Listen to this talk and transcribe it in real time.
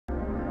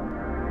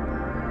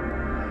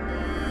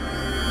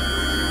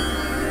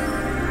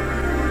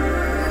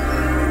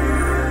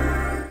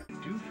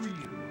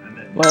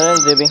What in,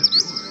 Zibby?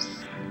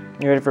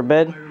 You ready for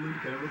bed?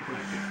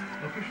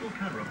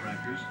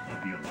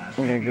 I'm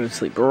gonna go to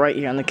sleep right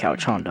here on the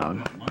couch, huh,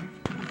 dog?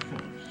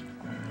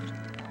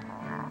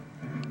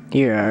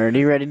 You're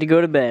already ready to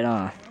go to bed,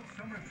 huh?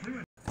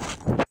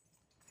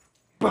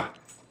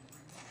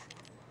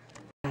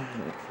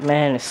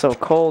 Man, it's so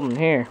cold in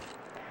here.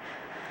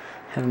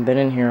 Haven't been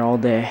in here all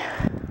day.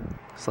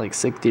 It's like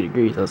 60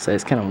 degrees outside.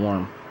 It's kind of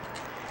warm.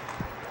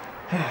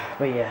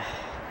 But yeah,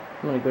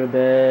 I'm gonna go to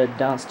bed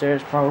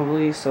downstairs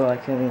probably so I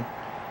can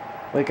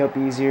wake up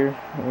easier,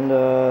 and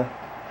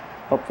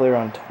hopefully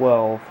around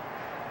 12.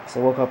 So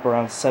I woke up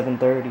around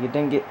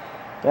 7:30.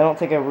 I don't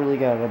think I really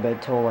got out of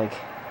bed till like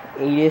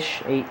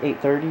 8-ish,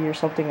 8:30 or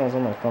something. I was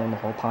on my phone the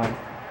whole time.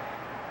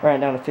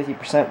 Ran down to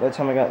 50% by the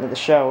time I got into the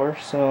shower,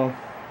 so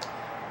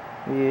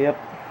yep.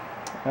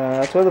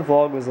 That's why the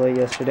vlog was late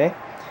yesterday.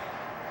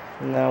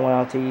 And then I went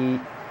out to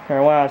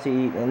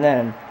eat, and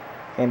then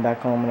came back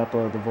home and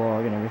uploaded the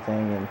vlog and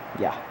everything, and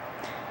yeah.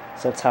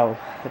 So that's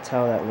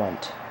how that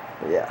went.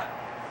 But yeah.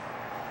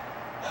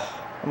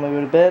 I'm gonna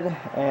go to bed,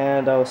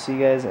 and I will see you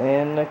guys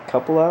in a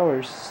couple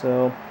hours.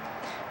 So,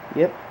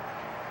 yep.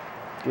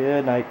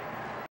 Good night.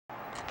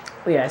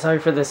 But yeah, sorry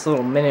for this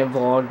little minute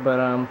vlog, but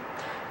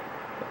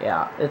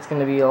yeah, it's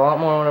gonna be a lot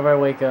more whenever I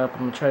wake up. I'm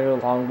gonna try to go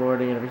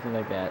longboarding and everything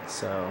like that.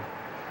 So,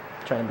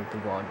 trying to make the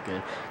vlog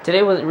good.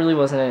 Today really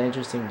wasn't an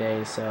interesting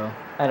day, so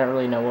I don't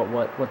really know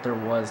what there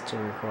was to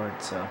record.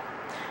 So,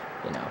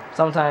 you know,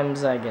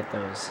 sometimes I get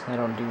those. I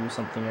don't do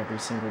something every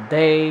single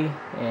day,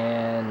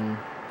 and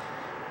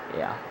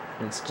yeah.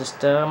 It's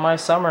just my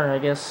summer, I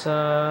guess.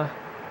 The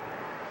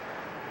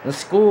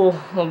school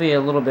will be a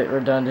little bit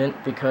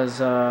redundant because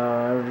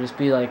I would just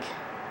be like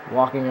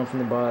walking in from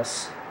the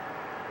bus,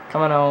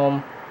 coming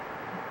home,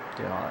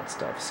 doing all that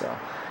stuff. So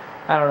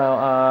I don't know.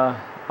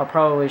 I'll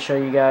probably show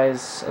you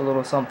guys a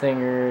little something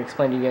or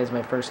explain to you guys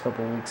my first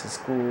couple weeks of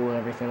school and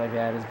everything like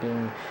that as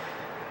being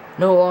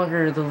no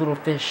longer the little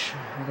fish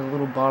at the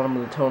little bottom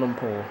of the totem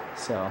pole.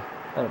 So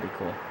that'll be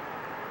cool.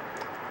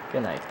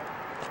 Good night.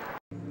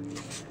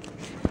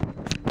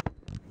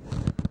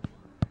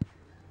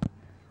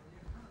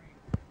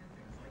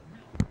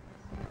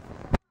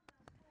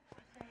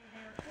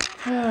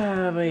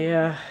 But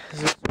yeah,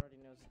 Zeus already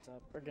knows what's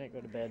up. We're gonna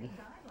go to bed.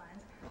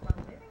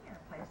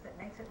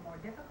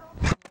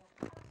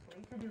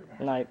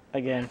 Night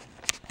again.